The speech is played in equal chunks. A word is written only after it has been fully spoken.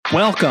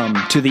Welcome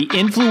to the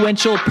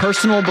Influential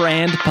Personal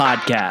Brand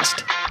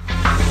Podcast.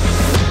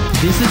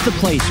 This is the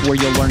place where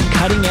you'll learn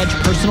cutting-edge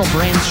personal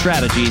brand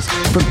strategies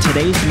from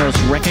today's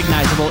most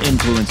recognizable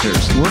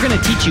influencers. We're going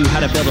to teach you how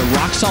to build a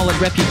rock-solid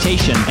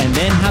reputation and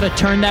then how to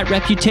turn that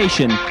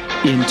reputation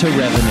into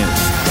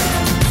revenue.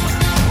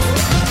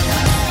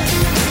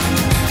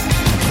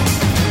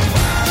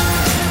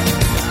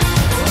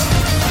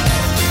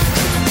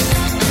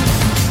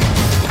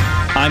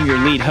 I'm your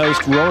lead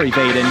host, Rory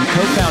Vaden,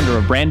 co-founder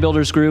of Brand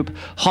Builders Group,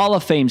 Hall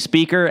of Fame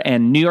speaker,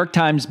 and New York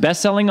Times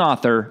bestselling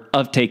author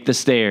of Take the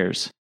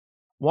Stairs.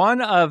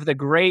 One of the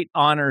great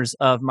honors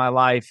of my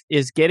life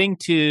is getting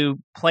to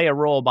play a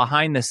role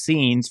behind the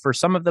scenes for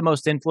some of the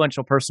most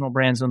influential personal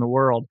brands in the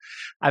world.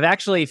 I've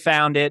actually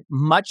found it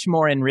much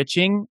more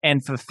enriching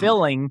and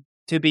fulfilling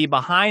to be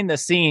behind the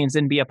scenes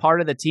and be a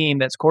part of the team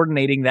that's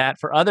coordinating that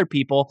for other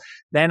people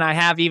than I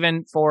have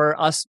even for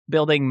us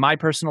building my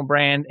personal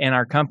brand and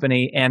our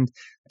company. And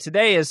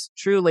today is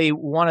truly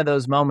one of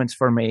those moments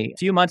for me. A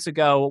few months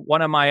ago,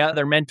 one of my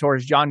other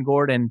mentors, John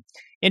Gordon,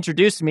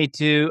 introduced me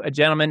to a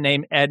gentleman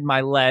named Ed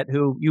Mylett,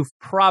 who you've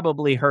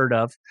probably heard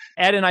of.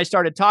 Ed and I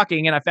started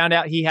talking, and I found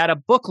out he had a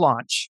book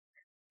launch.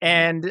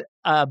 And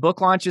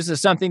book launches is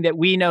something that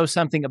we know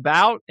something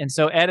about. And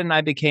so Ed and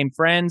I became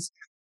friends.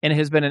 And it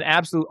has been an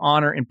absolute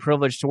honor and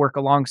privilege to work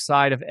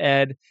alongside of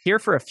Ed here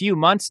for a few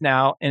months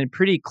now in a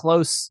pretty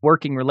close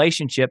working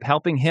relationship,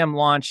 helping him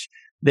launch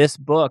this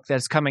book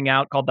that's coming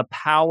out called The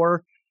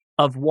Power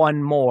of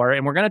One More.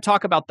 And we're going to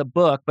talk about the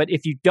book. But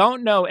if you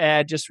don't know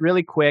Ed, just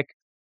really quick,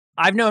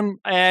 I've known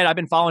Ed. I've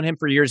been following him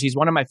for years. He's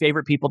one of my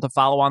favorite people to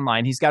follow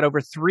online. He's got over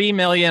 3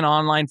 million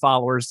online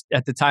followers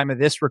at the time of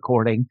this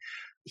recording.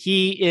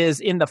 He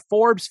is in the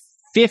Forbes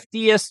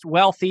 50th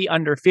wealthy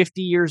under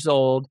 50 years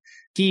old.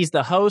 He's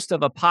the host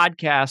of a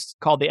podcast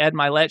called The Ed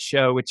Mylett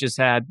Show, which has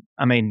had,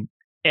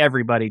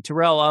 everybody,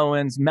 Terrell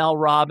Owens, Mel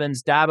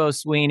Robbins, Dabo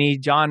Sweeney,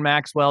 John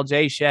Maxwell,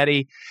 Jay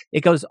Shetty.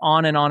 It goes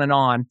on and on and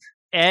on.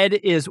 Ed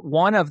is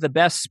one of the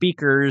best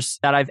speakers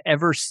that I've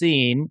ever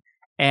seen,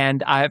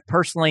 and I've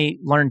personally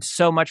learned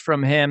so much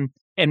from him.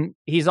 And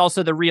he's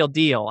also the real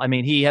deal. I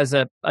mean, he has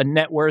a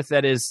net worth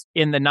that is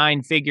in the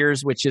 9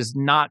 figures, which is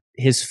not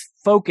his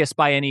focus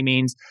by any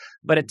means,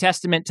 but a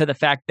testament to the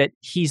fact that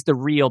he's the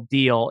real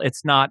deal.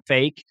 It's not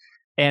fake.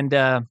 And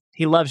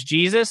he loves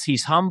Jesus.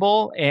 He's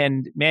humble.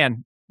 And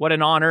man, what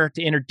an honor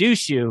to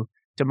introduce you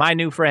to my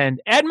new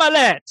friend, Ed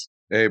Mylett.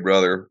 Hey,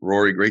 brother.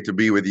 Rory, great to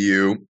be with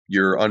you.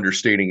 You're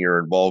understating your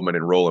involvement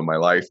and role in my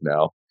life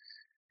now.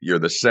 You're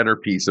the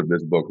centerpiece of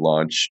this book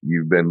launch.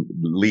 You've been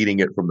leading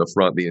it from the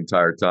front the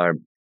entire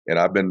time. And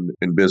I've been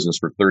in business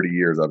for 30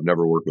 years. I've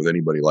never worked with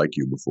anybody like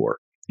you before.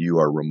 You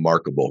are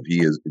remarkable.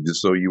 He is,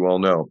 just so you all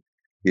know,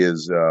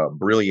 his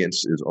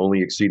brilliance is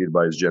only exceeded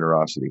by his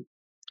generosity.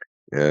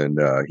 And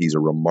he's a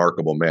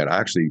remarkable man. I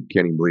actually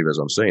can't even believe as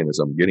I'm saying this,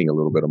 I'm getting a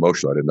little bit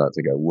emotional. I did not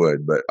think I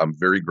would, but I'm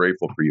very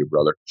grateful for you,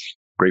 brother.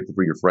 Grateful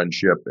for your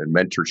friendship and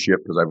mentorship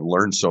because I've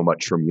learned so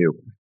much from you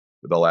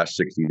for the last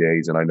 60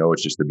 days. And I know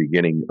it's just the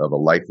beginning of a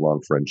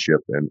lifelong friendship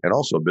and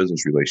also a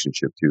business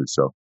relationship too.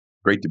 So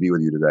great to be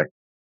with you today.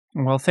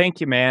 Well,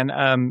 thank you, man.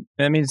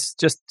 That means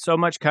just so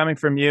much coming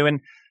from you. And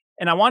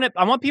I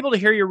want people to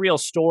hear your real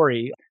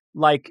story.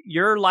 Like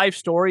your life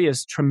story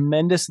is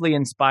tremendously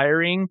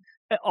inspiring.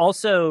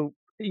 Also,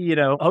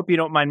 hope you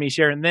don't mind me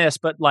sharing this,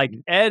 but like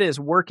Ed is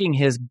working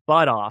his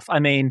butt off. I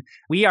mean,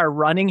 we are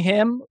running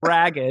him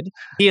ragged.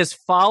 He is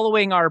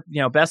following our,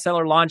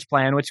 bestseller launch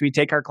plan, which we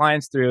take our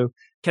clients through.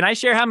 Can I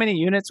share how many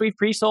units we've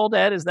pre-sold,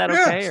 Ed? Is that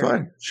okay? Yeah,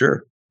 fine.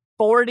 Sure.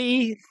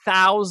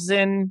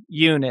 40,000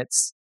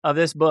 units of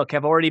this book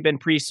have already been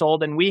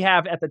pre-sold. And we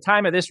have, at the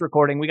time of this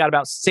recording, we got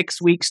about 6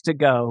 weeks to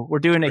go. We're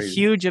doing a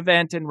huge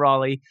event in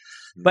Raleigh.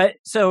 But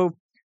so,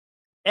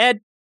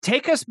 Ed,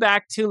 take us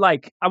back to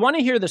I want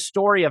to hear the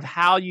story of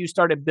how you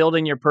started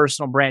building your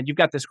personal brand. You've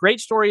got this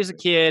great story as a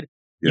kid.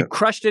 Yeah. You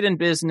crushed it in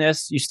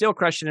business. You still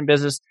crushed it in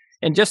business.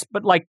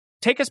 But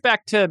take us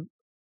back to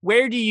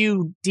where do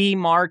you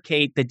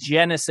demarcate the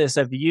genesis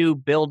of you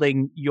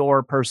building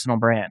your personal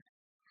brand?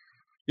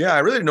 Yeah, I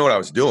really didn't know what I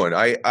was doing.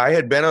 I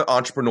had been an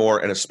entrepreneur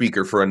and a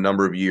speaker for a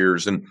number of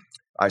years, and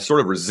I sort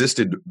of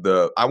resisted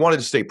I wanted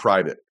to stay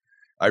private.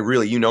 I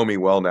really, you know me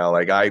well now.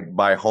 I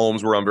buy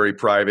homes where I'm very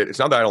private. It's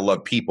not that I don't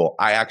love people.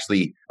 I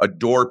actually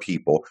adore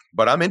people,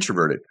 but I'm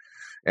introverted.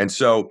 And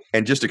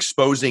just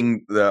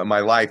exposing my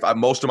life,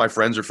 most of my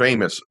friends are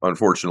famous,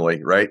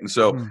 unfortunately, right? And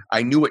so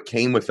I knew what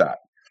came with that,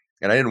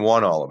 and I didn't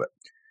want all of it.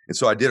 And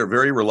so I did it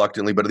very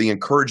reluctantly, but the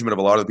encouragement of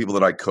a lot of the people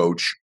that I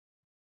coach,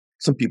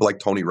 some people like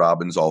Tony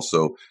Robbins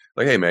also,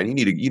 hey man, you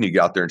need to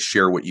get out there and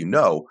share what you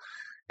know.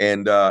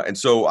 And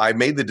so I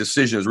made the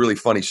decision. It's a really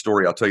funny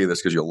story. I'll tell you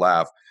this because you'll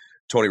laugh.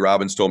 Tony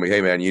Robbins told me,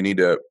 hey man, you need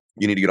to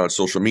get on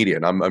social media.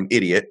 And I'm an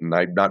idiot and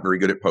I'm not very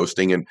good at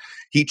posting. And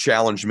he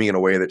challenged me in a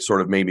way that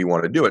sort of made me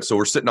want to do it. So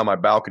we're sitting on my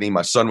balcony.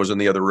 My son was in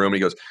the other room. And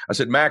he goes, I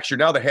said, Max, you're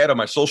now the head of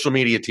my social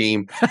media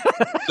team.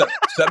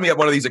 Set me up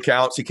one of these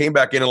accounts. He came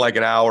back in like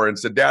an hour and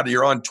said, Dad,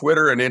 you're on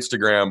Twitter and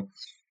Instagram.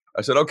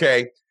 I said,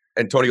 okay.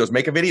 And Tony goes,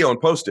 make a video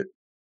and post it.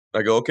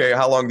 I go, okay,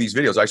 how long are these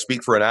videos? I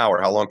speak for an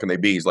hour. How long can they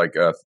be? He's like,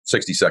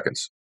 60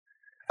 seconds.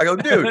 I go,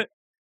 dude,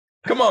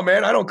 come on,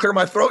 man. I don't clear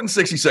my throat in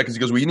 60 seconds. He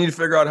goes, well, you need to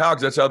figure out how,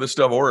 because that's how this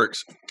stuff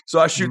works. So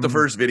I shoot the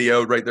first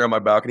video right there on my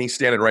balcony. He's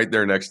standing right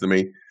there next to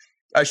me.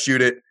 I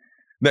shoot it.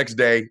 Next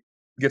day,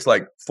 gets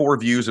like 4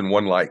 views and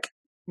 1 like.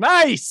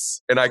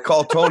 Nice. And I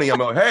call Tony. I'm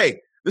like,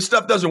 hey, this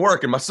stuff doesn't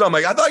work. And my son,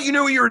 like, I thought you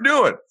knew what you were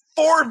doing.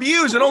 4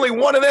 views and only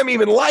 1 of them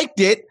even liked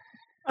it.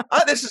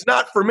 This is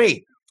not for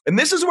me. And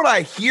this is what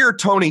I hear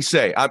Tony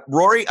say.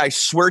 Rory, I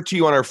swear to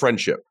you on our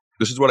friendship,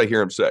 this is what I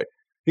hear him say.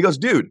 He goes,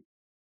 dude,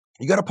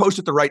 you got to post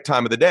at the right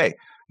time of the day.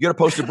 You got to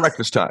post at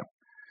breakfast time.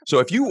 So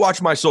if you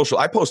watch my social,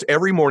 I post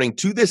every morning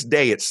to this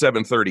day at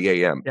 7:30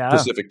 a.m.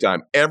 Pacific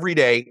time. Every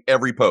day,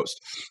 every post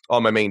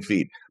on my main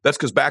feed. That's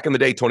because back in the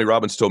day, Tony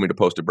Robbins told me to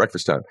post at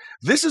breakfast time.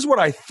 This is what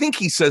I think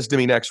he says to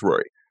me next,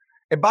 Rory.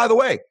 And by the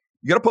way,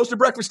 you got to post at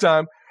breakfast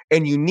time,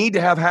 and you need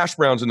to have hash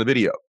browns in the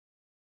video.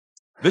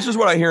 This is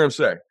what I hear him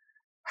say.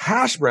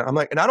 Hash brown. I'm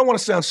like, and I don't want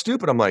to sound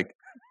stupid. I'm like,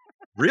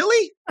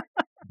 really?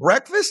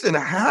 Breakfast and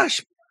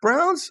hash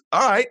browns?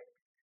 All right.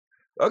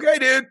 Okay,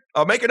 dude.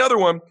 I'll make another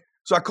one.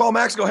 So I call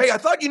Max and go, hey, I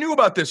thought you knew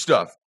about this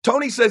stuff.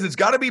 Tony says it's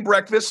got to be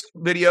breakfast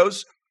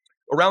videos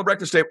around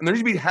breakfast time. And there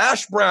needs to be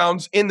hash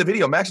browns in the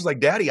video. Max is like,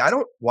 Daddy,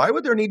 why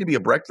would there need to be a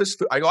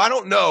breakfast? I go, I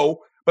don't know,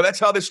 but that's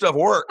how this stuff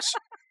works.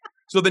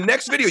 So the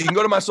next video, you can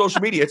go to my social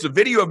media. It's a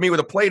video of me with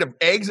a plate of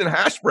eggs and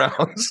hash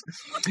browns,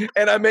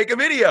 and I make a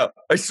video.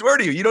 I swear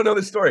to you, you don't know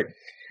this story.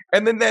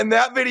 And then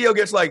that video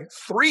gets like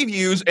 3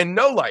 views and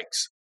no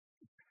likes.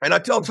 And I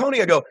tell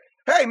Tony, I go,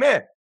 hey,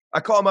 man.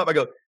 I call him up. I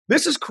go,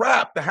 this is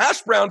crap. The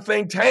hash brown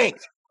thing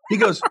tanked. He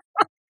goes,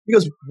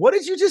 what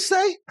did you just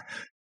say?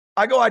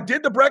 I go, I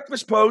did the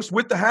breakfast post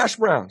with the hash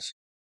browns.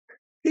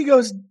 He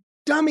goes,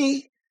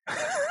 dummy.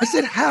 I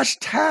said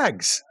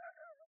hashtags,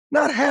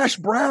 not hash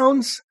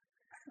browns.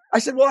 I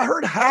said, well, I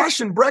heard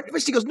hash and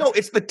breakfast. He goes, no,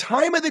 it's the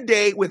time of the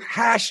day with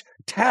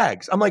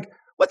hashtags. I'm like,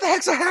 what the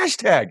heck's a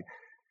hashtag?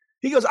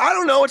 He goes, I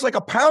don't know. It's like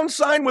a pound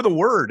sign with a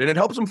word, and it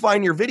helps him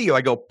find your video.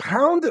 I go,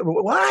 pound?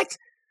 What?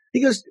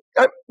 He goes,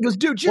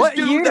 dude, just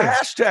do the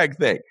hashtag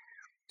thing.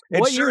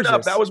 And sure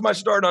enough, that was my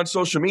start on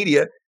social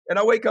media. And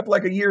I wake up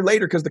like a year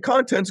later because the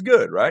content's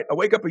good, right? I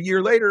wake up a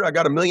year later. I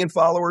got 1 million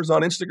followers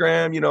on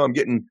Instagram. You know,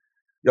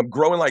 I'm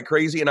growing like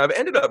crazy. And I've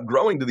ended up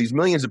growing to these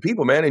millions of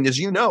people, man. And as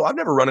you know, I've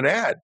never run an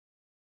ad.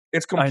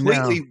 It's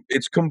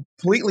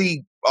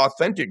completely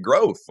authentic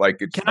growth. Like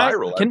it's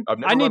viral. I've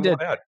never run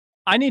an ad.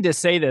 I need to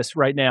say this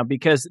right now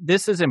because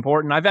this is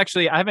important. I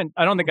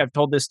don't think I've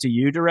told this to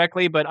you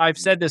directly, but I've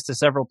said this to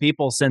several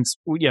people since,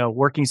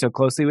 working so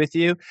closely with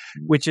you,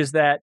 which is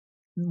that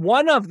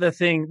one of the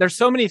things, there's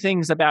so many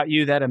things about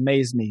you that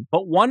amaze me,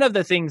 but one of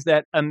the things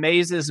that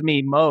amazes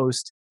me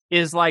most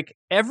is like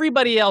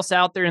everybody else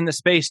out there in the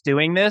space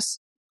doing this.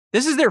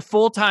 This is their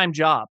full-time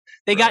job.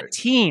 They got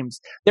teams.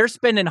 They're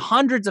spending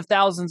hundreds of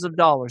thousands of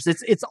dollars.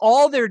 It's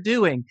all they're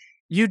doing.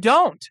 You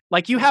don't.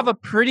 Like you have a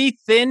pretty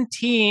thin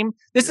team.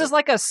 This is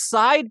like a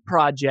side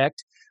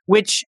project,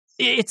 which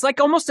it's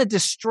like almost a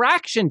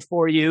distraction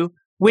for you,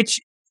 which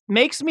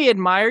makes me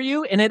admire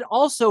you. And it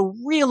also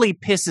really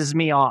pisses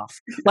me off.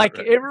 Like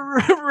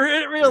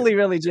really,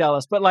 really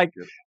jealous. But like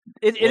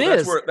it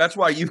is. That's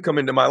why you've come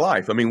into my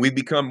life. I mean, we've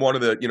become one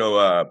of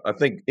the, I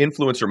think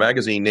Influencer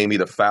Magazine named me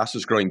the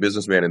fastest growing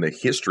businessman in the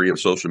history of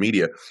social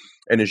media.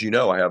 And as you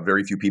know, I have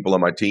very few people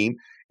on my team.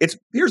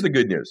 Here's the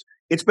good news.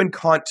 It's been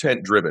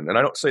content driven. And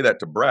I don't say that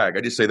to brag.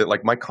 I just say that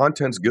like my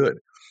content's good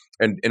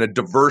and in a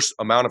diverse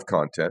amount of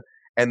content.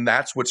 And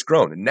that's what's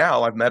grown. And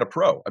now I've met a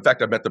pro. In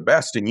fact, I've met the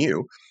best in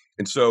you.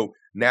 And so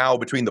now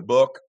between the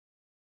book,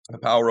 The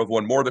Power of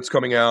One More that's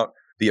coming out,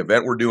 the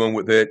event we're doing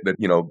with it,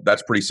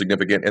 that's pretty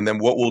significant. And then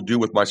what we'll do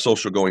with my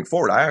social going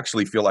forward, I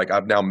actually feel like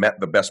I've now met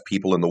the best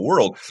people in the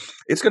world.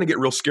 It's going to get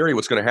real scary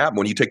what's going to happen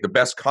when you take the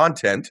best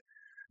content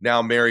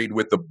now married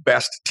with the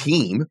best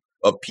team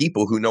of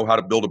people who know how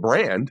to build a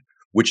brand,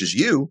 which is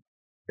you.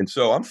 And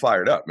so I'm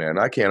fired up, man.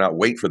 I cannot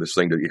wait for this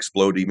thing to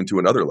explode even to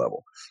another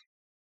level.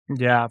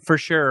 Yeah, for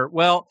sure.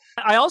 Well,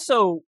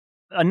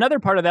 another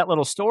part of that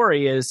little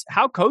story is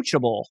how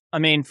coachable. I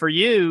mean, for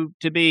you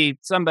to be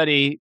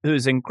somebody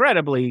who's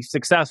incredibly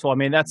successful, I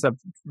mean, that's a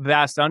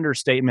vast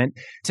understatement.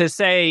 To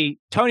say,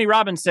 Tony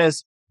Robbins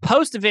says,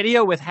 post a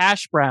video with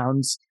hash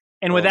browns,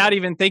 and without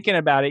even thinking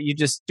about it, you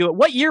just do it.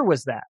 What year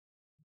was that?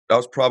 That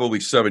was probably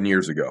 7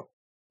 years ago.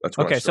 That's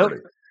when I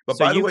started. But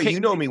by the way, you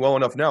know me well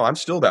enough now. I'm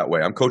still that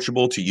way. I'm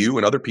coachable to you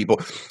and other people.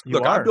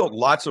 Look, I built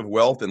lots of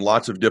wealth and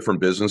lots of different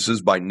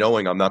businesses by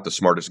knowing I'm not the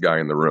smartest guy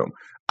in the room.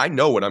 I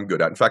know what I'm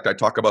good at. In fact, I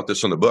talk about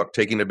this in the book,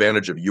 taking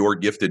advantage of your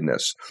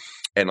giftedness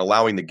and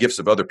allowing the gifts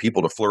of other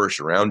people to flourish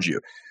around you.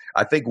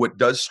 I think what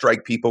does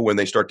strike people when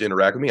they start to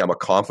interact with me, I'm a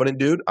confident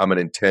dude. I'm an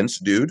intense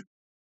dude.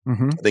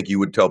 Mm-hmm. I think you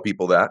would tell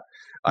people that.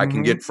 I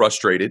can get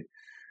frustrated,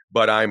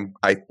 but I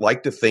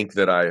like to think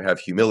that I have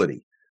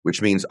humility,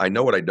 which means I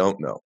know what I don't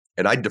know.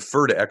 And I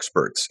defer to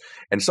experts.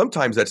 And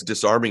sometimes that's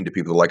disarming to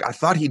people. Like, I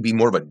thought he'd be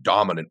more of a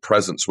dominant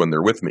presence when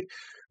they're with me.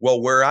 Well,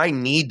 where I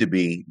need to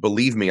be,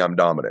 believe me, I'm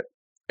dominant.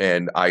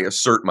 And I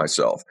assert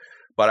myself.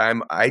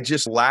 but I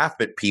just laugh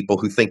at people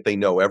who think they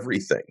know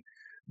everything.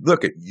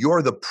 Look,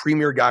 you're the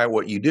premier guy at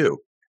what you do.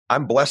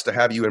 I'm blessed to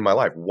have you in my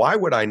life. Why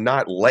would I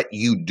not let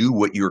you do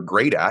what you're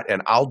great at,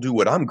 and I'll do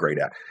what I'm great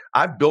at?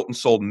 I've built and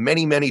sold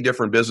many, many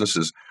different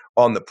businesses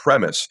on the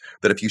premise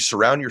that if you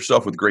surround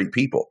yourself with great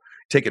people,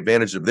 take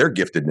advantage of their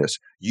giftedness,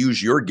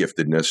 use your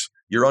giftedness,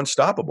 you're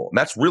unstoppable. And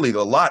that's really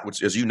a lot,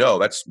 which, as you know,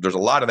 there's a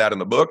lot of that in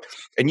the book.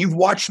 And you've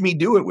watched me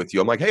do it with you.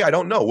 I'm like, hey, I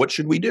don't know. What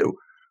should we do?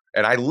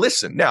 And I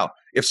listen. Now,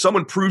 if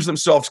someone proves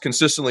themselves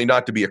consistently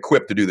not to be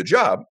equipped to do the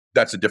job,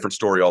 that's a different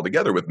story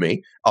altogether with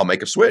me. I'll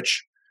make a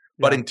switch.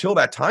 But until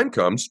that time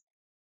comes,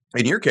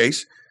 in your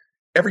case,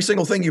 every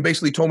single thing you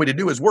basically told me to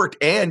do has worked,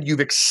 and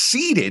you've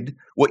exceeded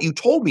what you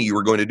told me you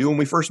were going to do when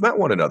we first met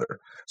one another.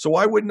 So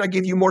why wouldn't I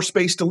give you more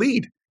space to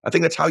lead? I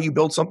think that's how you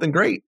build something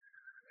great.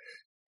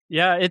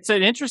 Yeah, it's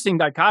an interesting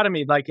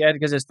dichotomy, like, Ed,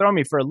 because it's thrown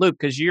me for a loop,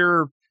 because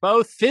you're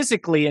both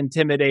physically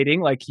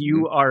intimidating, like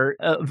you are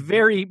a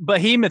very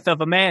behemoth of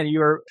a man,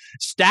 your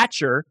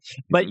stature,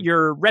 but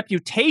your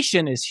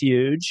reputation is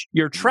huge,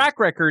 your track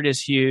record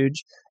is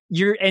huge,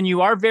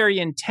 you are very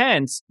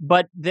intense,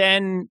 but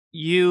then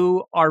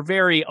you are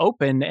very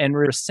open and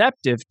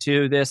receptive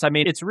to this. I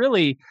mean, it's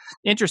really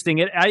interesting.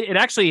 It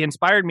actually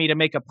inspired me to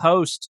make a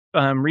post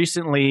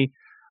recently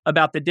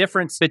about the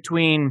difference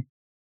between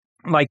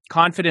like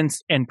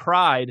confidence and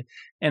pride.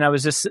 And I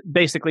was just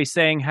basically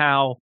saying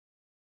how,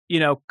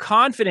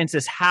 confidence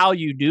is how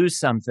you do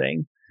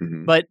something,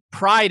 but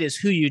pride is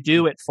who you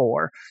do it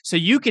for. So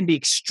you can be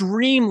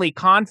extremely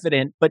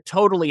confident, but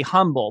totally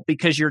humble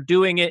because you're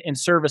doing it in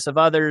service of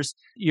others.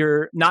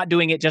 You're not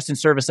doing it just in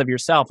service of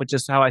yourself, which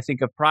is how I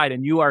think of pride.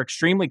 And you are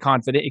extremely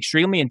confident,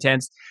 extremely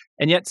intense,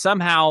 and yet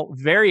somehow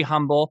very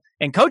humble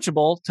and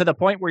coachable to the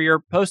point where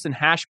you're posting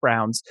hash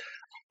browns.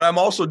 I'm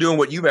also doing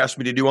what you've asked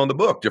me to do on the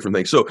book, different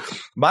things. So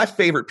my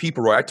favorite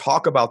people, Roy, I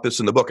talk about this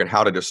in the book and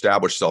how to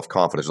establish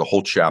self-confidence. There's a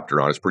whole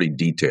chapter on it. It's pretty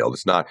detailed.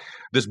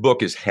 This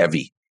book is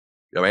heavy.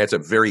 I mean, it's a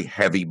very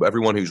heavy,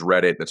 everyone who's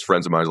read it, that's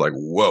friends of mine, is like,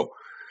 whoa,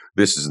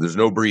 there's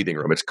no breathing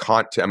room. It's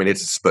content. I mean,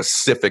 it's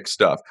specific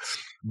stuff.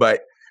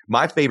 But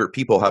my favorite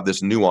people have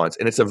this nuance,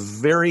 and it's a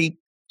very,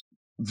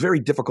 very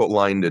difficult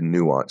line to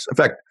nuance. In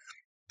fact,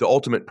 the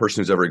ultimate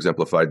person who's ever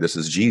exemplified this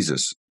is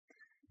Jesus.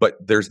 But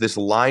there's this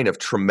line of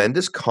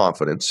tremendous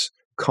confidence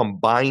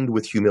combined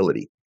with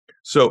humility.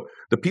 So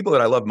the people that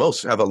I love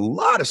most have a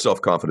lot of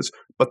self-confidence,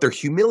 but their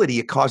humility,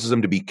 it causes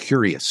them to be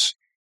curious,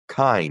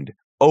 kind,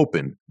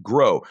 open,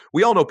 grow.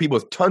 We all know people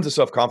with tons of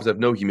self-confidence have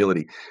no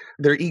humility.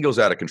 Their ego's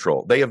out of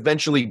control. They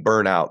eventually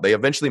burn out. They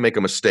eventually make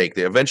a mistake.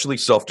 They eventually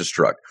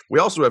self-destruct. We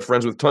also have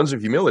friends with tons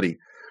of humility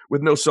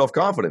with no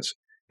self-confidence.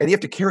 And you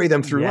have to carry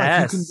them through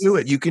life. You can do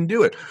it. You can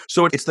do it.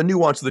 So it's the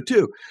nuance of the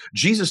two.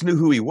 Jesus knew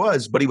who he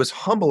was, but he was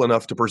humble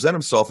enough to present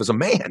himself as a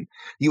man.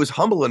 He was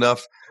humble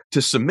enough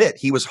to submit.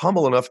 He was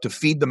humble enough to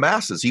feed the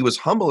masses. He was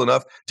humble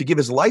enough to give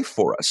his life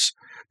for us.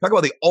 Talk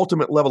about the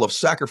ultimate level of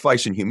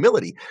sacrifice and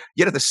humility,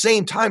 yet at the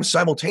same time,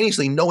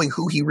 simultaneously knowing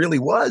who he really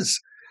was.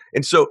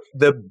 And so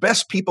the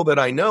best people that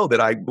I know that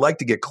I like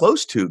to get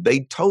close to,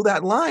 they toe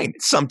that line.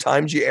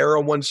 Sometimes you err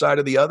on one side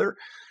or the other,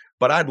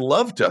 but I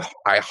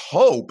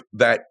hope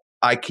that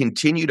I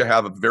continue to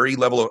have a very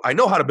I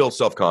know how to build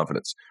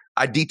self-confidence.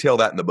 I detail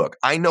that in the book.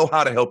 I know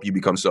how to help you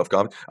become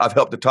self-confident. I've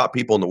helped the top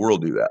people in the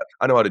world do that.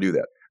 I know how to do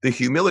that. The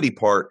humility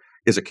part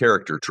is a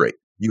character trait.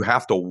 You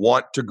have to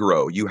want to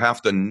grow. You have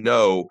to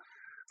know.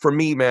 For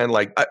me, man,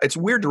 it's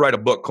weird to write a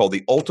book called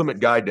The Ultimate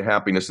Guide to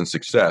Happiness and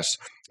Success.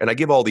 And I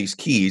give all these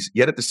keys,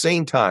 yet at the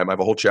same time, I have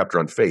a whole chapter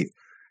on faith.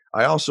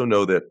 I also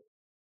know that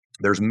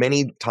there's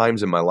many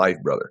times in my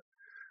life, brother,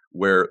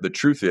 where the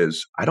truth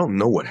is, I don't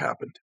know what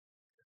happened.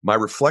 My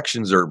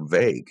reflections are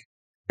vague.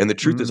 And the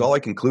truth is, all I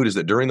conclude is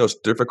that during those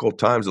difficult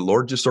times, the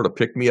Lord just sort of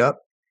picked me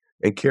up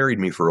and carried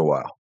me for a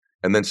while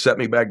and then set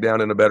me back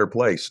down in a better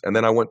place. And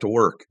then I went to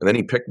work and then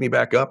he picked me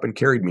back up and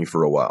carried me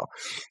for a while.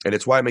 And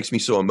it's why it makes me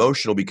so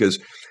emotional, because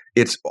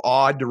it's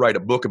odd to write a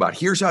book about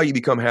here's how you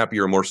become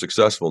happier and more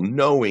successful,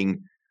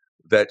 knowing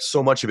that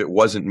so much of it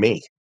wasn't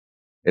me.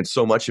 And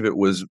so much of it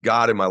was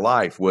God in my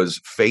life, was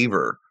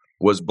favor,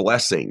 was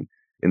blessing.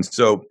 And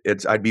so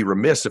I'd be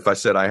remiss if I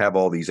said I have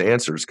all these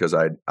answers, because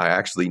I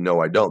actually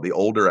know I don't. The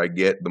older I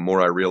get, the more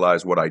I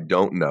realize what I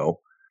don't know.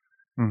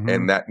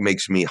 And that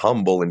makes me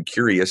humble and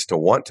curious to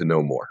want to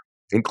know more,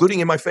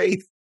 including in my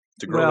faith,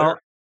 to grow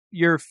there.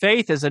 Your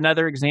faith is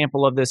another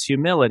example of this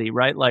humility,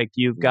 right? Like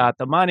you've got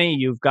the money,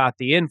 you've got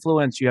the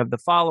influence, you have the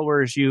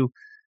followers, you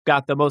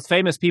got the most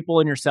famous people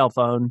in your cell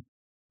phone,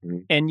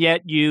 and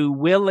yet you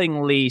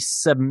willingly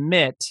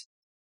submit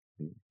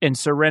and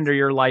surrender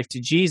your life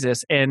to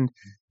Jesus. And,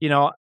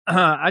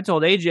 I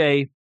told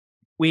AJ,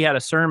 we had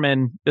a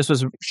sermon. This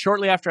was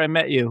shortly after I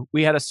met you.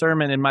 We had a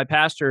sermon, and my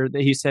pastor,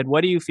 that he said,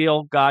 what do you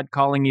feel God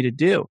calling you to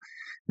do?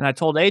 And I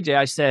told AJ,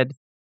 I said,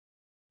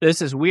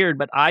 this is weird,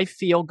 but I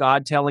feel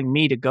God telling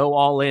me to go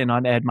all in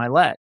on Ed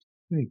Mylett.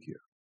 Thank you.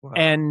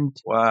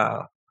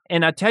 Wow.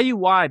 And I tell you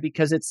why,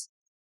 because it's,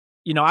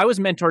 I was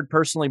mentored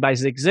personally by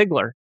Zig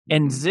Ziglar.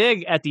 And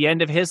Zig, at the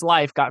end of his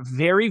life, got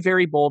very,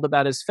 very bold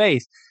about his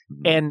faith.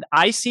 And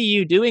I see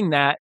you doing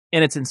that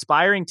and it's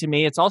inspiring to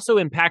me. It's also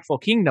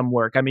impactful kingdom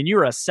work. I mean,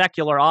 you're a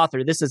secular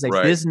author. This is a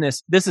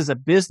business. This is a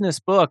business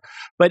book.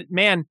 But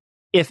man,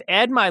 if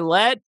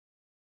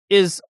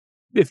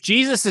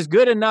Jesus is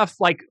good enough,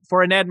 like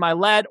for an Ed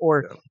Mylett,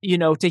 or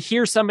to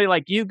hear somebody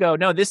like you go,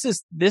 no, this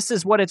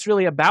is what it's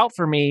really about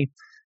for me.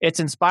 It's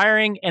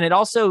inspiring, and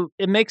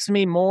it makes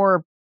me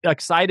more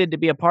excited to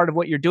be a part of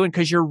what you're doing,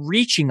 because you're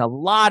reaching a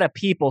lot of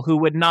people who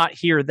would not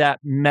hear that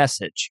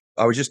message.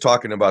 I was just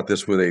talking about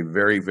this with a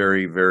very,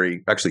 very,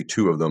 very, actually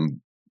two of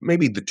them,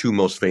 maybe the two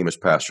most famous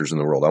pastors in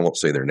the world. I won't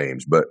say their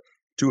names, but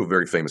two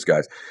very famous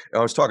guys. And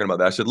I was talking about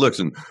that. I said,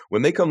 listen,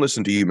 when they come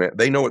listen to you, man,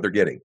 they know what they're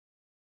getting.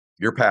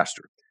 Your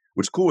pastor.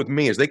 What's cool with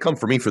me is they come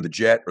for me for the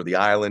jet or the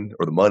island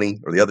or the money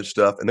or the other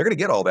stuff, and they're going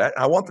to get all that.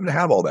 I want them to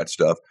have all that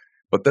stuff,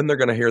 but then they're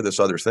going to hear this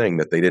other thing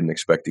that they didn't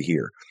expect to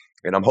hear.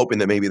 And I'm hoping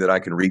that maybe that I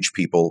can reach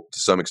people to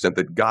some extent,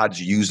 that God's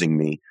using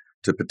me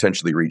to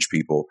potentially reach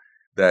people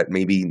that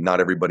maybe not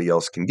everybody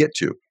else can get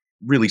to.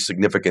 Really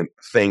significant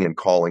thing and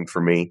calling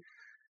for me.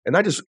 And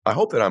I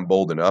hope that I'm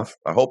bold enough.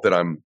 I hope that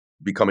I'm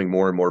becoming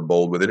more and more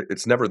bold with it.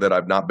 It's never that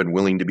I've not been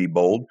willing to be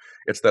bold.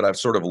 It's that I've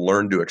sort of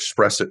learned to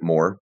express it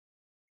more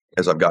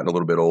as I've gotten a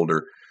little bit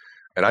older.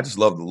 And I just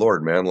love the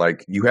Lord, man.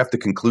 Like, you have to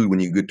conclude when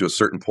you get to a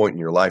certain point in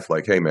your life,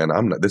 like, hey, man,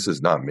 this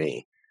is not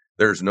me.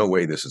 There's no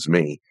way this is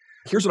me.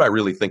 Here's what I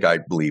really think I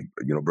believe,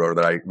 brother,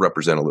 that I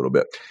represent a little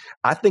bit.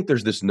 I think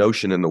there's this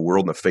notion in the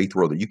world, in the faith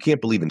world, that you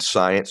can't believe in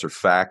science or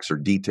facts or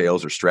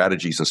details or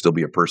strategies and still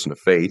be a person of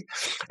faith.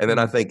 And then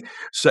I think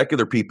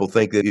secular people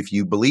think that if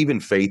you believe in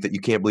faith, that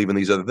you can't believe in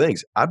these other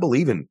things. I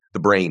believe in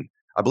the brain.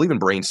 I believe in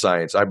brain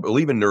science. I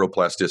believe in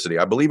neuroplasticity.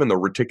 I believe in the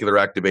reticular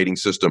activating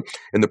system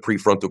in the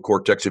prefrontal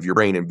cortex of your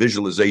brain, and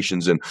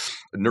visualizations and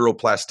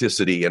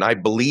neuroplasticity. And I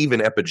believe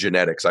in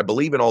epigenetics. I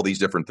believe in all these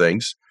different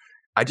things.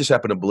 I just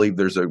happen to believe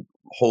there's a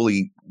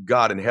holy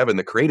God in heaven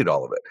that created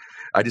all of it.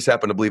 I just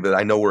happen to believe that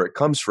I know where it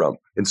comes from.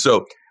 And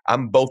so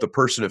I'm both a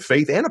person of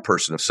faith and a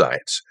person of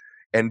science.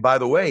 And by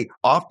the way,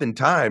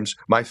 oftentimes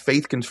my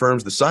faith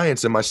confirms the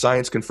science and my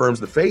science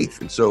confirms the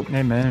faith. And so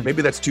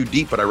maybe that's too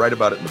deep, but I write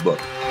about it in the book.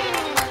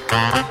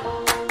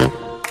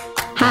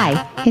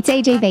 Hi, it's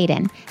AJ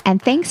Vaden,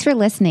 and thanks for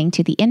listening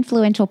to the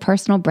Influential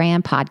Personal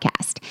Brand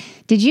Podcast.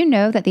 Did you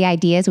know that the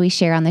ideas we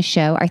share on the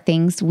show are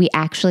things we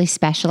actually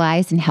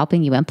specialize in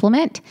helping you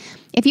implement?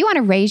 If you want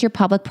to raise your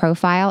public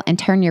profile and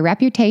turn your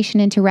reputation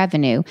into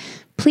revenue,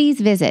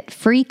 please visit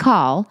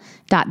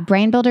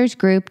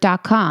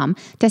freecall.brandbuildersgroup.com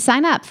to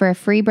sign up for a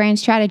free brand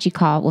strategy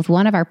call with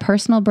one of our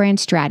personal brand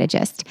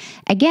strategists.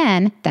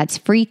 Again, that's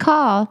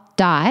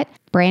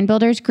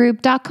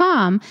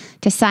freecall.brandbuildersgroup.com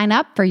to sign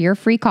up for your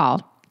free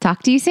call.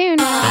 Talk to you soon.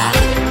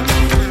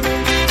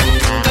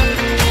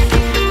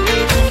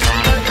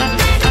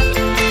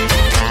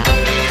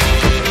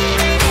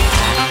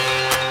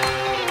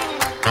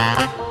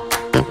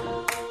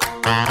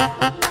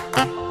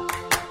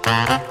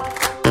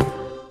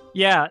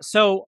 Yeah,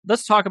 so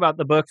let's talk about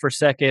the book for a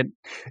second.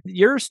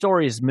 Your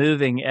story is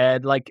moving,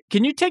 Ed. Like,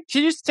 can you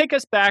just take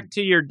us back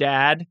to your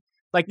dad?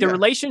 Like, the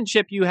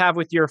relationship you have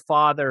with your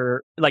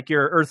father, like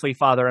your earthly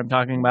father I'm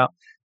talking about,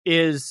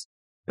 is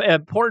an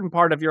important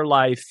part of your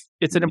life.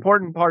 It's an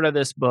important part of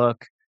this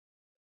book.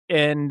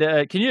 And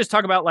can you just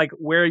talk about like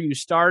where you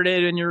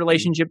started in your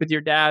relationship with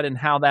your dad and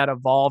how that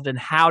evolved, and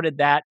how did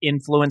that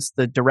influence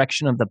the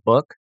direction of the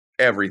book?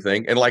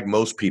 Everything. And like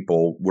most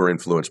people, we're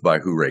influenced by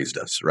who raised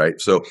us, right?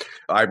 So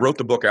I wrote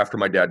the book after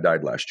my dad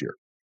died last year.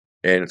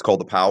 And it's called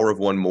The Power of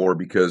One More,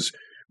 because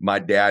my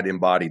dad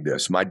embodied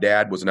this. My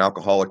dad was an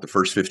alcoholic the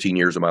first 15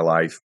 years of my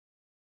life,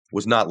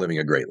 was not living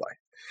a great life.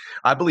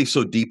 I believe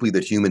so deeply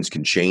that humans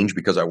can change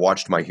because I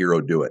watched my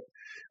hero do it.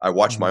 I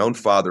watched my own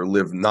father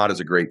live not as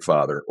a great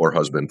father or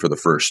husband for the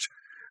first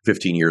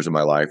 15 years of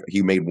my life.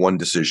 He made one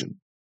decision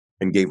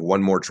and gave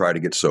one more try to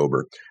get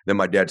sober. Then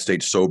my dad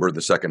stayed sober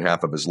the second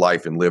half of his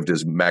life and lived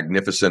as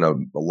magnificent a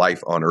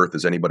life on earth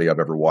as anybody I've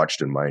ever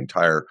watched in my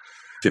entire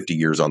 50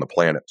 years on the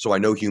planet. So I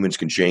know humans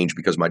can change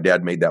because my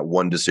dad made that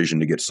one decision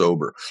to get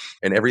sober.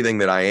 And everything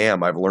that I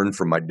am, I've learned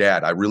from my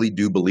dad. I really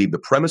do believe the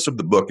premise of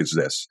the book is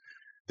this,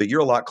 that you're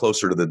a lot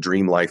closer to the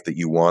dream life that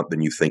you want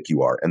than you think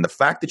you are. And the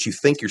fact that you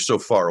think you're so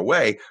far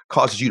away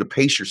causes you to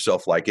pace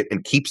yourself like it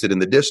and keeps it in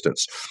the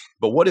distance.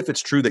 But what if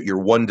it's true that your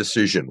one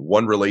decision,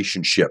 one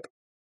relationship,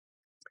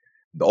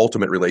 the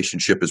ultimate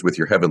relationship is with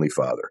your Heavenly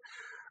Father?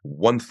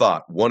 One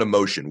thought, one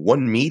emotion,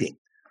 one meeting.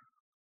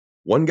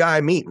 One guy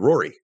I meet,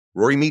 Rory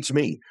meets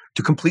me,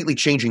 to completely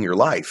changing your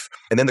life.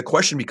 And then the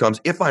question becomes,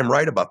 if I'm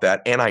right about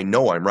that, and I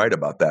know I'm right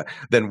about that,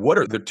 then what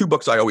are the two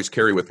books I always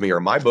carry with me are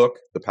my book,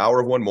 The Power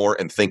of One More,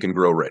 and Think and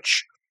Grow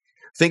Rich.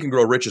 Think and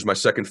Grow Rich is my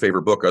second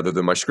favorite book other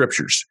than my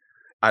scriptures.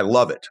 I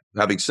love it.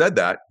 Having said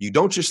that, you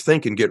don't just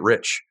think and get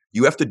rich.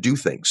 You have to do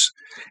things.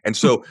 And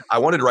so I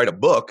wanted to write a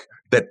book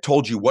that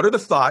told you what are the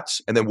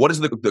thoughts, and then what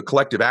is the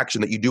collective action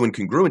that you do in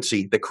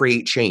congruency that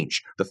create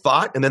change. The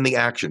thought and then the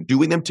action.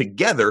 Doing them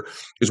together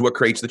is what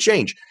creates the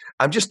change.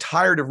 I'm just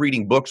tired of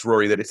reading books,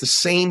 Rory, that it's the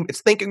same.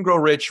 It's Think and Grow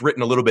Rich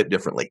written a little bit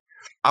differently.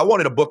 I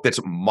wanted a book that's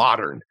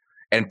modern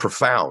and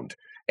profound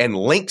and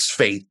links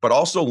faith, but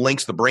also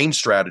links the brain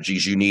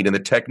strategies you need and the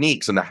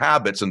techniques and the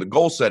habits and the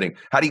goal setting.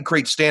 How do you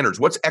create standards?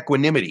 What's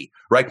equanimity,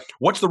 right?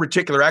 What's the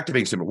reticular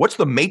activating system? What's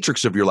the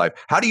matrix of your life?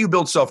 How do you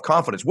build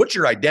self-confidence? What's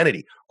your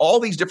identity?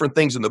 All these different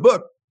things in the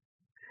book.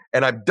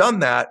 And I've done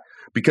that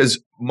because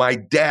my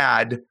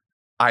dad,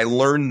 I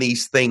learned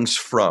these things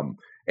from.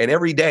 And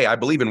every day I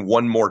believe in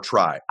one more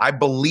try. I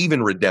believe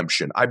in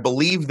redemption. I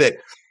believe that,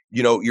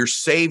 you're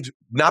saved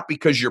not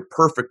because you're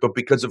perfect, but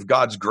because of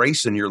God's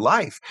grace in your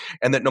life.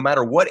 And that no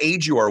matter what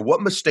age you are,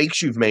 what mistakes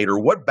you've made, or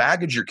what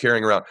baggage you're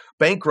carrying around,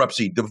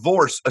 bankruptcy,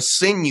 divorce, a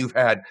sin you've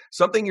had,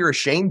 something you're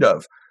ashamed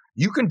of,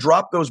 you can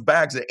drop those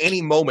bags at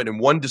any moment, in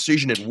one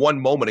decision, in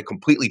one moment, and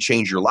completely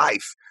change your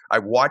life. I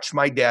watched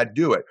my dad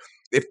do it.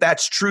 If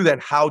that's true, then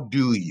how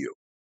do you?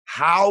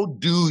 How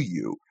do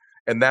you?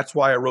 And that's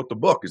why I wrote the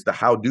book, is the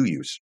how do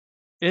yous.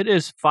 It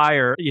is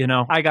fire.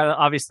 I got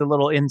obviously a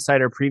little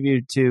insider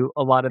preview to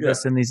a lot of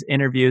this in these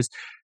interviews,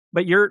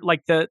 but you're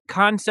like, the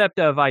concept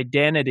of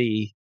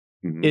identity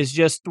is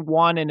just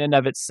one in and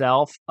of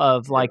itself,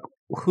 of like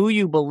who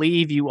you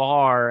believe you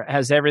are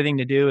has everything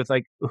to do with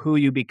like who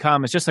you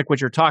become. It's just like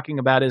what you're talking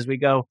about as we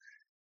go.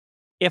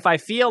 If I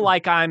feel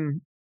like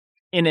I'm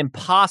an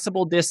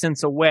impossible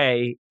distance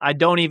away, I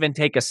don't even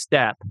take a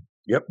step.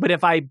 Yep. But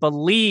if I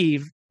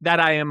believe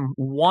that I am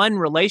one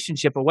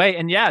relationship away,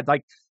 and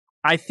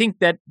I think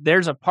that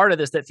there's a part of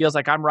this that feels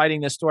like I'm writing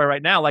this story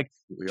right now. Like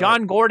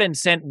John Gordon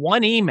sent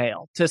one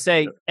email to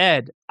say,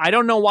 Ed, I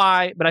don't know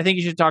why, but I think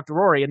you should talk to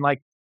Rory. And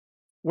like,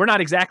 we're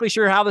not exactly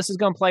sure how this is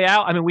going to play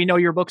out. I mean, we know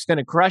your book's going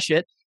to crush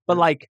it, but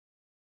like,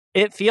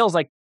 it feels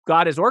like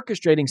God is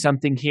orchestrating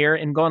something here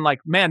and going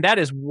like, man, that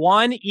is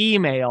one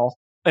email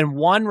and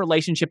one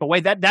relationship away.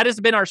 That has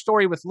been our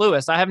story with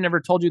Lewis. I have never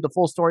told you the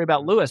full story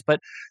about Lewis, but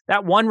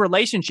that one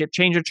relationship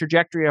changed the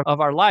trajectory of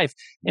our life.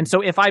 And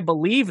so if I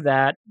believe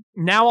that,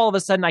 now all of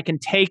a sudden I can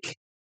take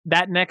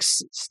that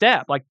next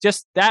step. Like,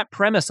 just that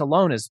premise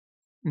alone is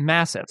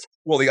massive.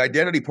 Well, the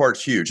identity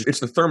part's huge. It's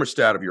the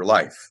thermostat of your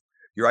life.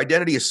 Your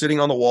identity is sitting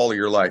on the wall of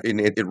your life,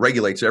 and it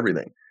regulates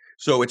everything.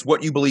 So it's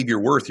what you believe you're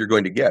worth, you're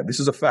going to get. This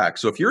is a fact.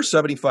 So if you're a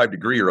 75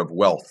 degreeer of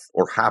wealth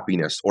or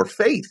happiness or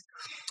faith,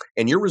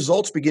 and your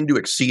results begin to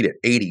exceed it,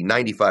 80,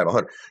 95,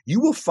 100,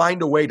 you will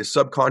find a way to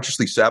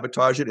subconsciously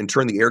sabotage it and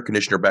turn the air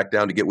conditioner back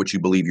down to get what you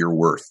believe you're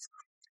worth.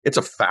 It's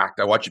a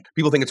fact. I watch it.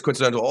 People think it's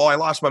coincidental. Oh, I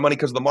lost my money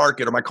because of the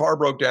market, or my car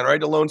broke down, or I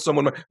had to loan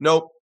someone.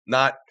 Nope,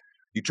 not.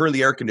 You turn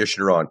the air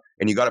conditioner on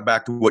and you got it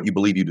back to what you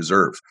believe you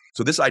deserve.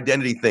 So this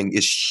identity thing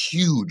is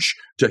huge,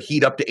 to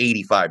heat up to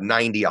 85,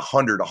 90,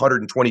 100,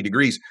 120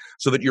 degrees,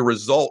 so that your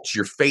results,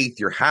 your faith,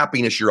 your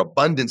happiness, your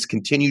abundance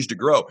continues to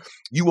grow.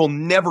 You will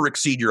never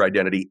exceed your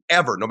identity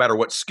ever, no matter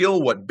what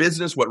skill, what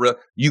business,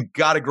 you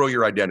got to grow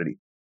your identity.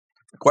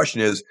 The question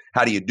is,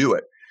 how do you do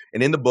it?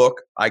 And in the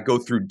book, I go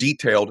through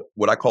detailed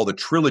what I call the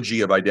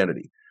trilogy of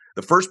identity.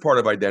 The first part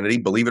of identity,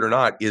 believe it or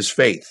not, is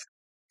faith.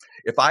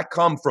 If I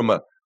come from a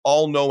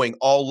all-knowing,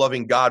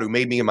 all-loving God who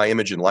made me in my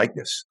image and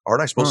likeness,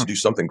 aren't I supposed to do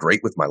something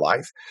great with my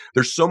life?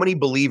 There's so many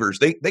believers.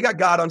 They got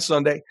God on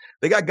Sunday.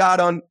 They got God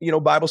on,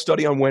 Bible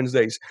study on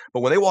Wednesdays.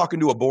 But when they walk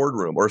into a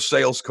boardroom or a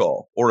sales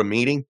call or a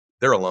meeting,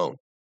 they're alone.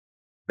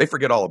 They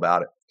forget all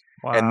about it.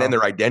 Wow. And then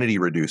their identity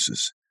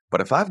reduces. But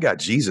if I've got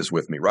Jesus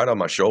with me right on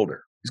my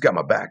shoulder, he's got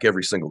my back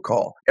every single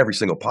call, every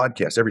single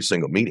podcast, every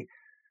single meeting.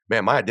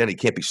 Man, my identity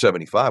can't be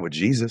 75 with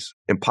Jesus.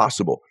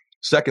 Impossible.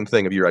 Second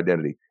thing of your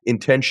identity,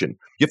 intention.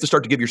 You have to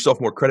start to give yourself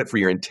more credit for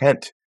your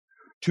intent.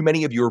 Too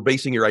many of you are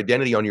basing your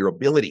identity on your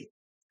ability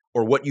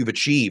or what you've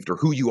achieved or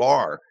who you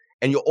are,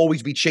 and you'll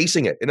always be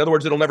chasing it. In other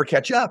words, it'll never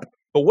catch up.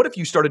 But what if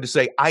you started to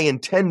say, I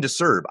intend to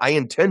serve, I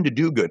intend to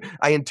do good,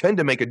 I intend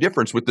to make a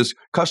difference with this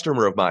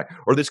customer of mine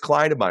or this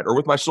client of mine or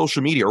with my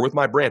social media or with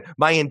my brand.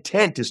 My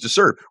intent is to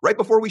serve. Right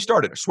before we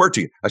started, I swear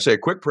to you, I say a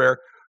quick prayer,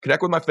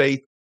 connect with my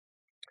faith.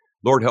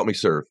 Lord, help me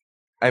serve.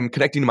 I'm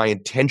connecting to my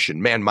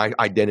intention. Man, my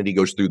identity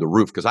goes through the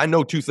roof because I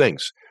know two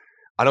things.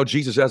 I know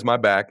Jesus has my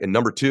back. And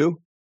number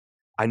two,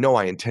 I know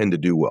I intend to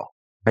do well.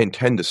 I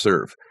intend to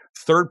serve.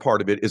 Third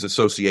part of it is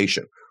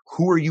association.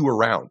 Who are you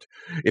around?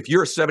 If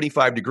you're a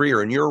 75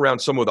 degreer and you're around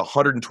someone with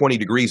 120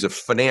 degrees of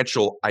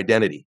financial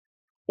identity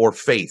or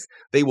faith,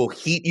 they will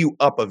heat you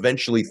up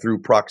eventually through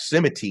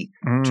proximity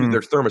to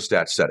their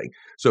thermostat setting.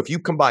 So if you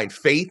combine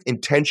faith,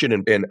 intention,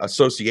 and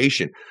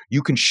association,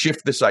 you can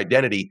shift this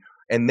identity.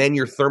 And then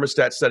your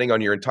thermostat setting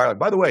on your entire life.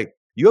 By the way,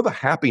 you have a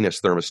happiness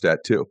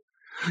thermostat too.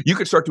 You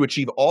could start to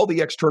achieve all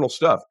the external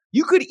stuff.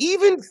 You could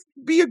even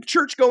be a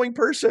church-going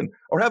person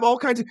or have all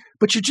kinds of,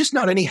 but you're just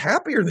not any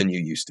happier than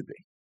you used to be.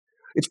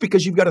 It's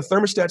because you've got a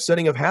thermostat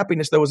setting of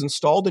happiness that was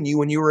installed in you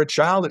when you were a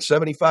child at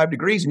 75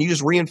 degrees, and you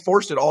just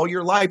reinforced it all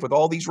your life with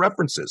all these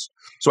references.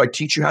 So I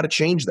teach you how to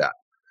change that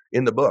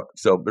in the book.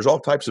 So there's all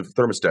types of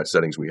thermostat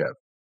settings we have.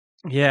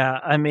 Yeah,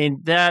 I mean,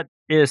 that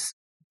is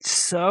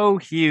so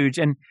huge.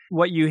 And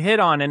what you hit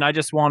on, and I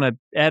just want to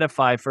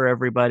edify for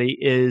everybody,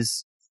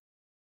 is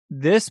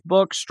this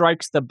book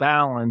strikes the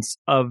balance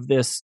of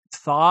this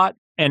thought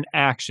and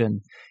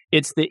action.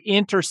 It's the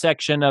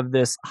intersection of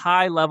this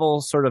high level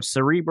sort of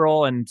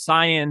cerebral and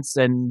science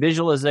and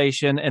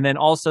visualization, and then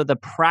also the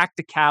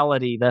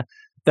practicality,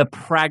 the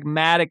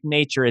pragmatic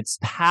nature. It's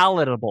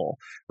palatable,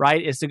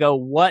 right? Is to go,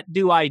 what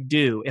do I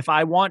do? If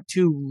I want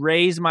to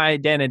raise my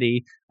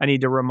identity, I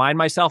need to remind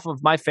myself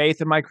of my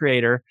faith in my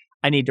creator.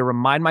 I need to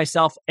remind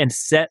myself and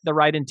set the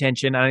right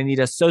intention, and I need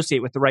to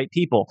associate with the right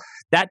people.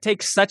 That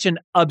takes such an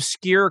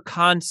obscure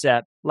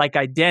concept like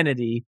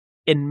identity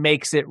and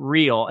makes it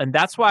real. And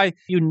that's why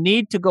you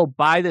need to go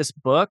buy this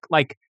book,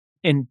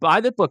 and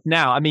buy the book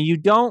now. I mean, you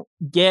don't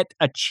get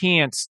a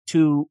chance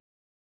to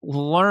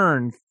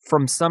learn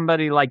from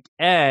somebody like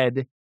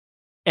Ed,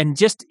 and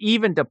just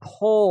even to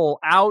pull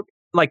out,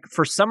 like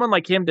for someone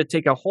like him to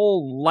take a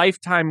whole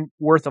lifetime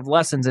worth of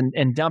lessons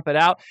and dump it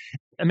out.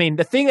 I mean,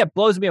 the thing that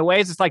blows me away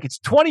is it's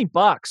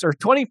 $20 or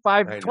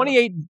 $25,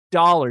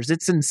 $28.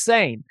 It's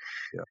insane.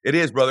 Yeah, it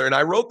is, brother. And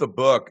I wrote the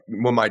book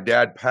when my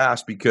dad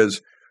passed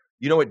because,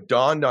 it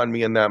dawned on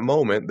me in that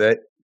moment that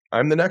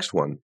I'm the next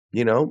one.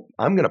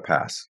 I'm going to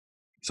pass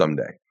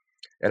someday.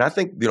 And I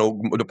think,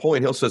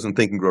 Napoleon Hill says in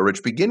Think and Grow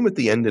Rich, begin with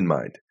the end in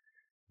mind.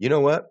 You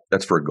know what?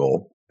 That's for a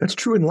goal. That's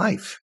true in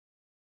life.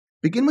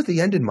 Begin with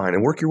the end in mind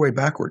and work your way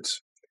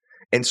backwards.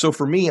 And so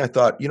for me, I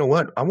thought, you know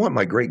what? I want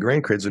my great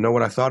grandkids to know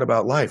what I thought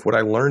about life, what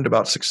I learned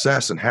about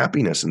success and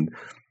happiness. And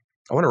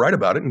I want to write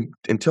about it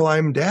until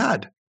I'm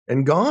dad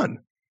and gone.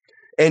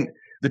 And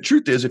the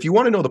truth is, if you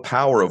want to know the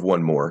power of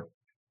one more,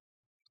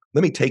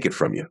 let me take it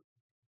from you.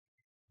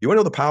 You want to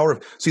know the power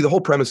of, the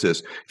whole premise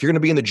is, if you're going to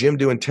be in the gym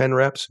doing 10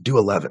 reps, do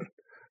 11.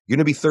 You're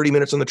going to be 30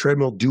 minutes on the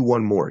treadmill, do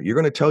one more. You're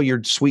going to tell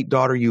your sweet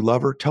daughter you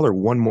love her, tell her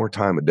one more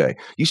time a day.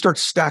 You start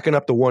stacking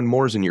up the one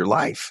mores in your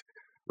life,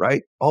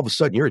 right? All of a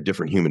sudden, you're a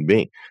different human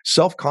being.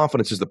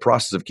 Self-confidence is the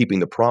process of keeping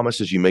the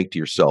promises you make to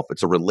yourself.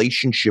 It's a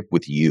relationship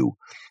with you.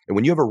 And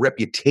when you have a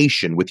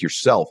reputation with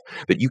yourself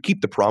that you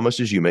keep the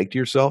promises you make to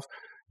yourself,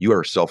 you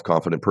are a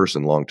self-confident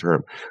person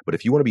long-term. But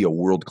if you want to be a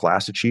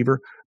world-class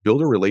achiever,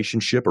 build a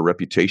relationship, a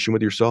reputation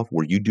with yourself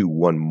where you do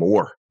one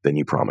more than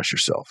you promise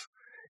yourself.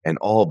 And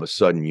all of a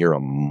sudden, you're a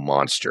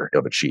monster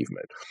of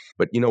achievement.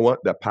 But you know what?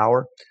 That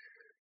power,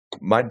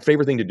 my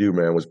favorite thing to do,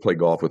 man, was play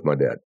golf with my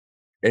dad.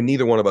 And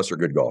neither one of us are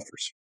good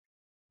golfers.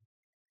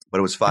 But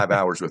it was 5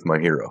 hours with my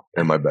hero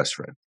and my best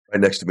friend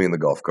right next to me in the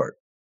golf cart.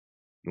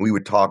 And we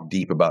would talk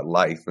deep about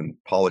life and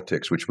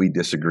politics, which we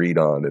disagreed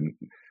on, and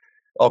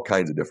all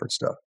kinds of different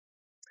stuff.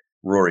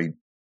 Rory,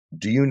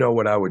 do you know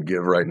what I would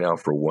give right now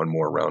for one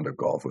more round of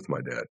golf with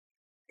my dad?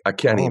 I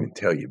can't even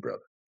tell you,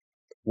 brother.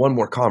 One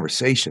more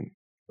conversation.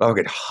 I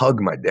could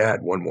hug my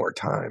dad one more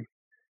time.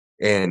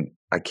 And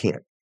I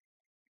can't.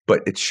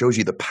 But it shows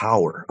you the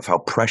power of how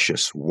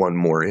precious one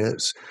more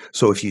is.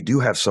 So if you do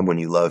have someone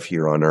you love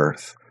here on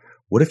earth,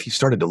 what if you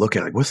started to look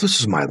at it, what if this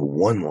is my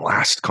one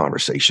last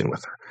conversation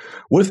with her?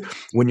 What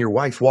if when your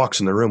wife walks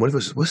in the room, what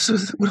if it was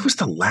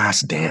the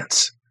last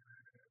dance?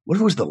 What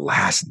if it was the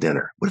last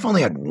dinner? What if I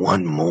only had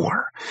one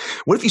more?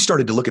 What if you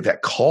started to look at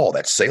that call,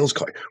 that sales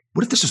call?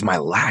 What if this is my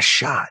last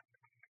shot?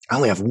 I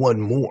only have one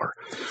more.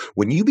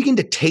 When you begin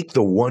to take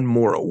the one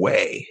more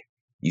away,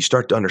 you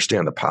start to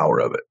understand the power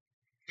of it.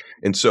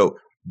 And so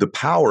the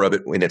power of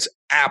it in its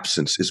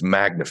absence is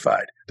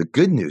magnified. The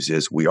good news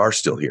is we are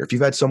still here. If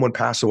you've had someone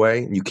pass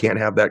away and you can't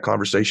have that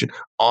conversation,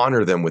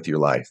 honor them with your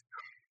life.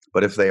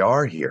 But if they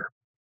are here,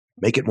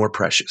 make it more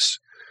precious.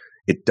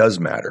 It does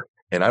matter.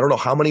 And I don't know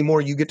how many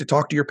more you get to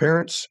talk to your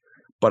parents,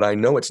 but I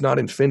know it's not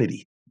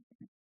infinity.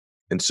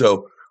 And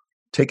so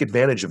take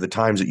advantage of the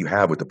times that you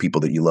have with the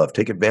people that you love.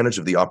 Take advantage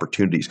of the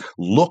opportunities.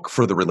 Look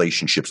for the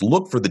relationships.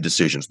 Look for the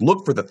decisions.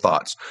 Look for the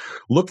thoughts.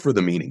 Look for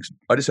the meanings.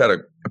 I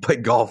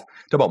played golf.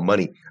 Talk about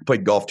money. I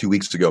played golf 2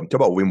 weeks ago. Talk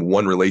about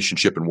one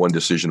relationship and one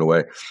decision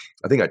away.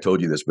 I think I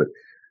told you this, but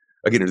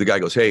again, the guy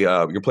goes, hey,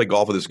 you're going to play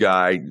golf with this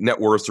guy. Net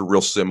worths are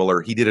real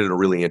similar. He did it in a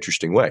really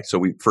interesting way.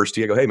 So I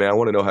go, hey, man, I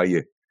want to know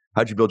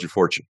how'd you build your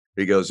fortune?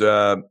 He goes,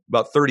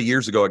 about 30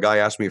 years ago, a guy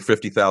asked me a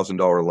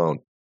 $50,000 loan.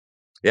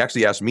 He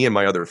actually asked me and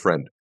my other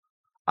friend.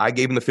 I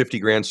gave him the 50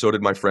 grand, so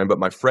did my friend, but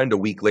my friend a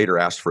week later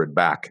asked for it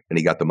back and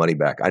he got the money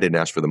back. I didn't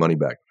ask for the money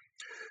back.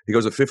 He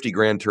goes, the 50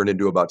 grand turned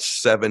into about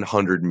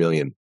 700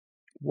 million.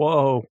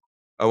 Whoa.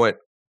 I went,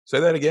 say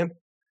that again?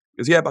 He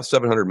goes, yeah, about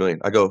 700 million.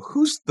 I go,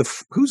 who's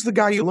the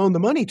guy you loaned the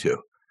money to?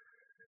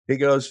 He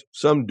goes,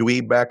 some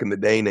dweeb back in the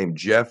day named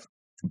Jeff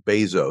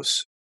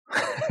Bezos.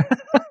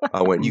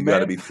 I went, you got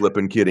to be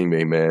flipping kidding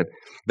me, man.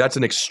 That's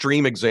an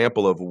extreme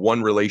example of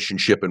one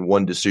relationship and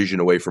one decision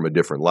away from a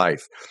different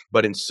life.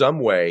 But in some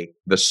way,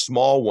 the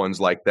small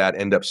ones like that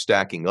end up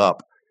stacking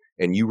up.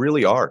 And you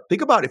really are.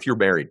 Think about if you're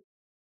married.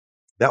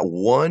 That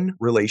one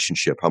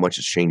relationship, how much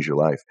it's changed your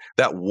life.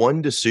 That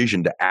one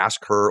decision to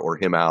ask her or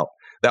him out.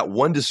 That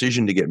one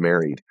decision to get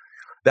married.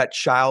 That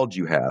child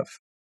you have.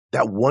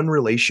 That one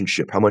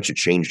relationship, how much it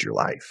changed your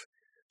life.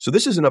 So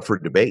this isn't up for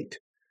debate.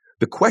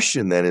 The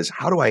question then is,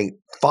 how do I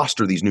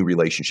foster these new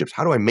relationships?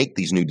 How do I make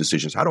these new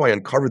decisions? How do I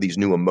uncover these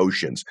new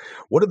emotions?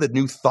 What are the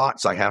new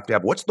thoughts I have to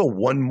have? What's the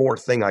one more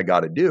thing I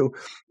got to do?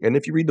 And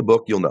if you read the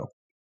book, you'll know.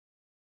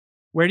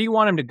 Where do you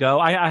want him to go?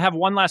 I have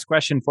one last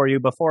question for you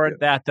before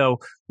that, though.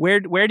 Where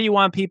do you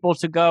want people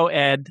to go,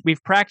 Ed?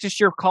 We've practiced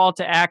your call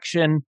to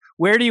action.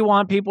 Where do you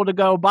want people to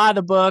go buy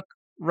the book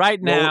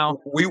right now?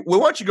 Well, we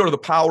want you to go to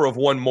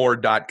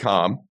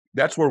thepowerofonemore.com.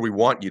 That's where we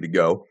want you to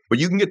go. But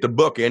you can get the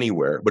book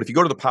anywhere. But if you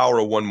go to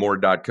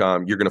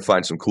thepowerofonemore.com, you're going to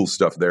find some cool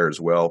stuff there as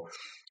well.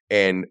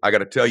 And I got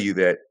to tell you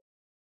that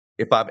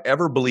if I've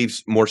ever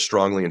believed more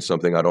strongly in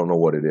something, I don't know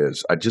what it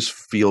is. I just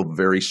feel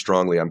very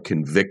strongly, I'm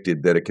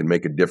convicted that it can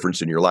make a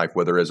difference in your life,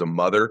 whether as a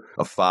mother,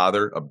 a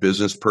father, a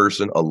business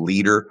person, a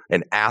leader,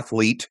 an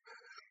athlete,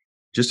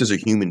 just as a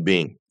human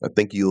being. I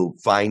think you'll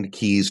find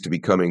keys to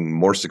becoming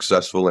more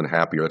successful and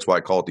happier. That's why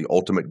I call it the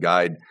ultimate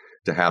guide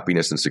to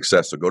happiness and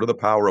success. So go to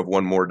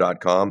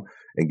thepowerofonemore.com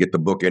and get the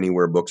book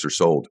anywhere books are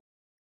sold.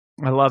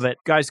 I love it.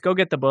 Guys, go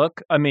get the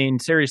book. I mean,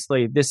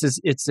 seriously,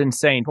 it's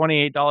insane.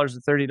 $28 or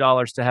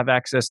 $30 to have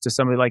access to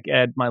somebody like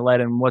Ed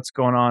Mylett, and what's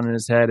going on in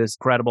his head is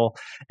incredible.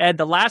 Ed,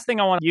 the last thing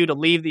I want you to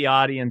leave the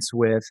audience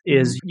with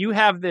is you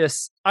have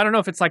this, I don't know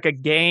if it's like a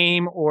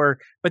game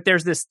but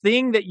there's this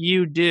thing that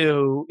you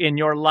do in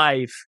your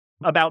life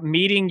about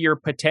meeting your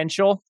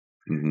potential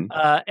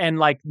and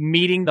like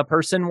meeting the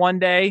person one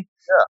day.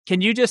 Yeah.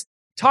 Can you just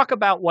talk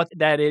about what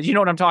that is? You know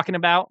what I'm talking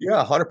about?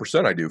 Yeah,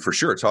 100% I do, for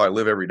sure. It's how I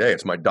live every day.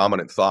 It's my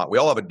dominant thought. We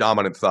all have a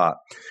dominant thought.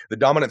 The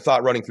dominant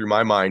thought running through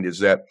my mind is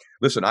that,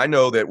 listen, I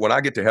know that when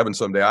I get to heaven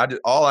someday,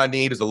 all I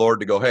need is the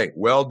Lord to go, hey,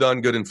 well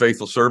done, good and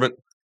faithful servant.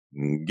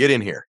 Get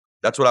in here.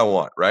 That's what I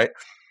want, right?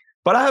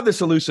 But I have this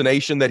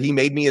hallucination that he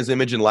made me his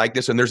image and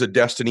likeness, and there's a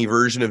destiny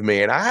version of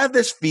me. And I have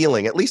this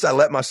feeling, at least I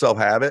let myself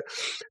have it,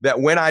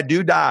 that when I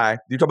do die,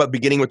 you talk about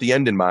beginning with the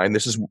end in mind.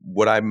 This is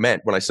what I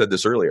meant when I said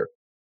this earlier.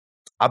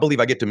 I believe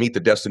I get to meet the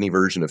destiny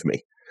version of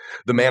me,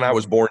 the man I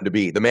was born to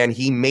be, the man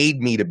he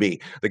made me to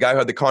be, the guy who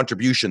had the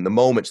contribution, the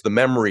moments, the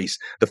memories,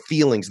 the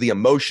feelings, the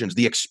emotions,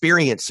 the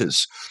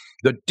experiences,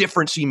 the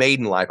difference he made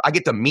in life. I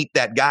get to meet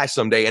that guy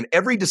someday. And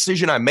every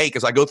decision I make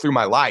as I go through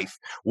my life,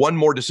 one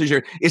more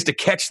decision is to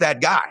catch that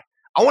guy.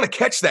 I want to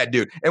catch that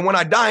dude. And when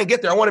I die and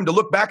get there, I want him to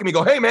look back at me and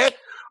go, hey, man,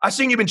 I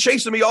seen you've been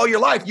chasing me all your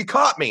life. You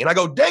caught me. And I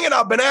go, dang it,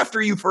 I've been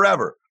after you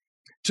forever.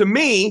 To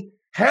me,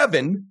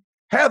 heaven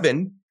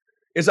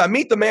is I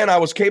meet the man I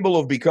was capable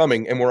of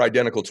becoming and we're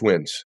identical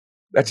twins.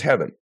 That's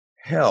heaven.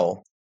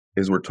 Hell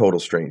is we're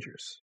total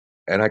strangers.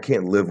 And I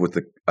can't live with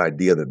the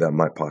idea that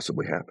might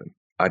possibly happen.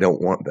 I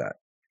don't want that.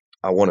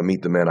 I want to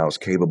meet the man I was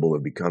capable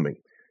of becoming.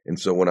 And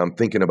so when I'm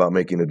thinking about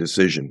making a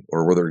decision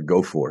or whether to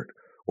go for it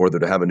or whether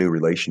to have a new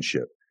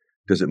relationship,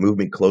 does it move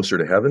me closer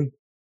to heaven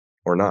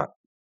or not?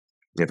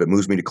 If it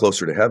moves me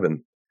closer to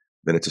heaven,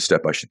 then it's a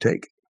step I should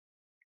take.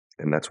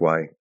 And that's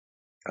why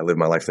I live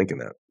my life thinking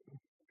that.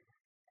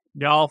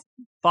 Y'all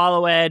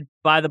follow Ed,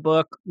 buy the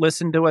book,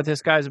 listen to what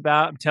this guy's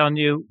about. I'm telling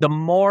you, the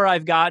more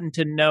I've gotten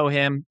to know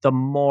him, the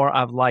more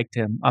I've liked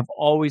him. I've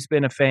always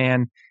been a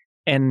fan.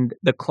 And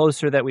the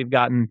closer that we've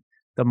gotten,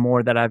 the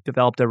more that I've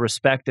developed a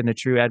respect and a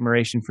true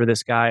admiration for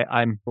this guy.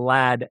 I'm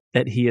glad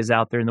that he is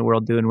out there in the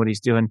world doing what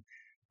he's doing.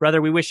 Brother,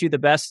 we wish you the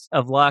best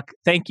of luck.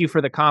 Thank you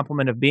for the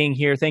compliment of being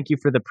here. Thank you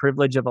for the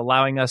privilege of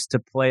allowing us to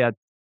play a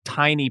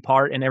tiny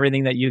part in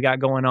everything that you got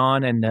going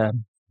on.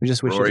 And we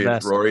just wish you the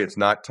best. Rory, it's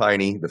not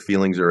tiny. The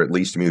feelings are at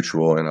least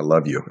mutual, and I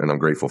love you, and I'm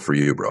grateful for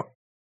you, bro.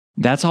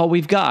 That's all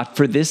we've got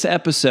for this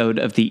episode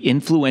of the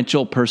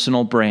Influential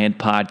Personal Brand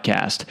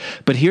Podcast.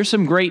 But here's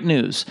some great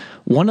news.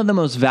 One of the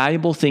most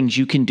valuable things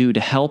you can do to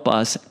help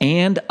us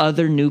and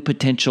other new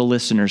potential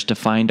listeners to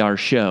find our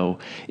show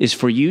is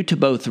for you to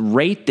both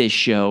rate this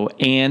show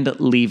and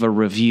leave a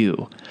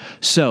review.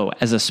 So,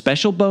 as a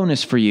special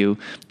bonus for you,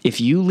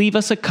 if you leave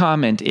us a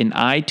comment in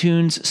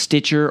iTunes,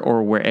 Stitcher,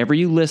 or wherever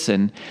you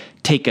listen,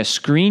 take a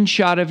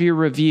screenshot of your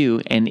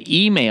review and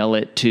email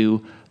it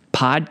to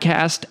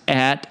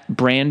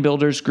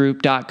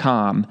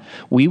podcast@brandbuildersgroup.com.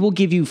 We will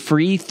give you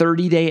free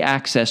 30-day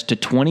access to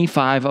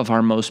 25 of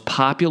our most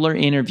popular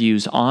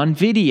interviews on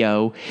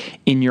video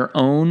in your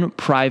own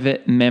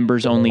private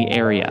members-only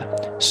area.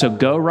 So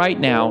go right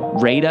now,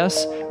 rate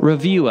us,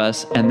 review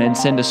us, and then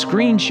send a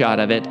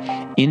screenshot of it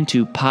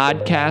into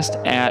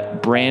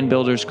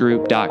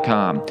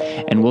podcast@brandbuildersgroup.com.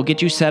 And we'll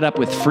get you set up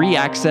with free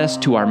access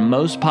to our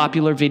most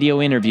popular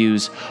video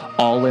interviews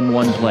all in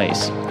one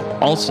place.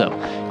 Also,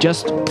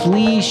 just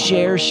please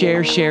share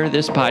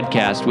this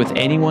podcast with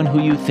anyone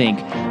who you think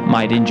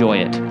might enjoy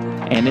it.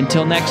 And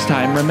until next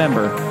time,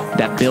 remember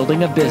that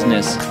building a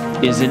business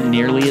isn't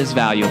nearly as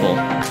valuable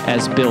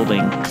as building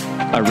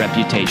a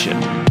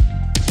reputation.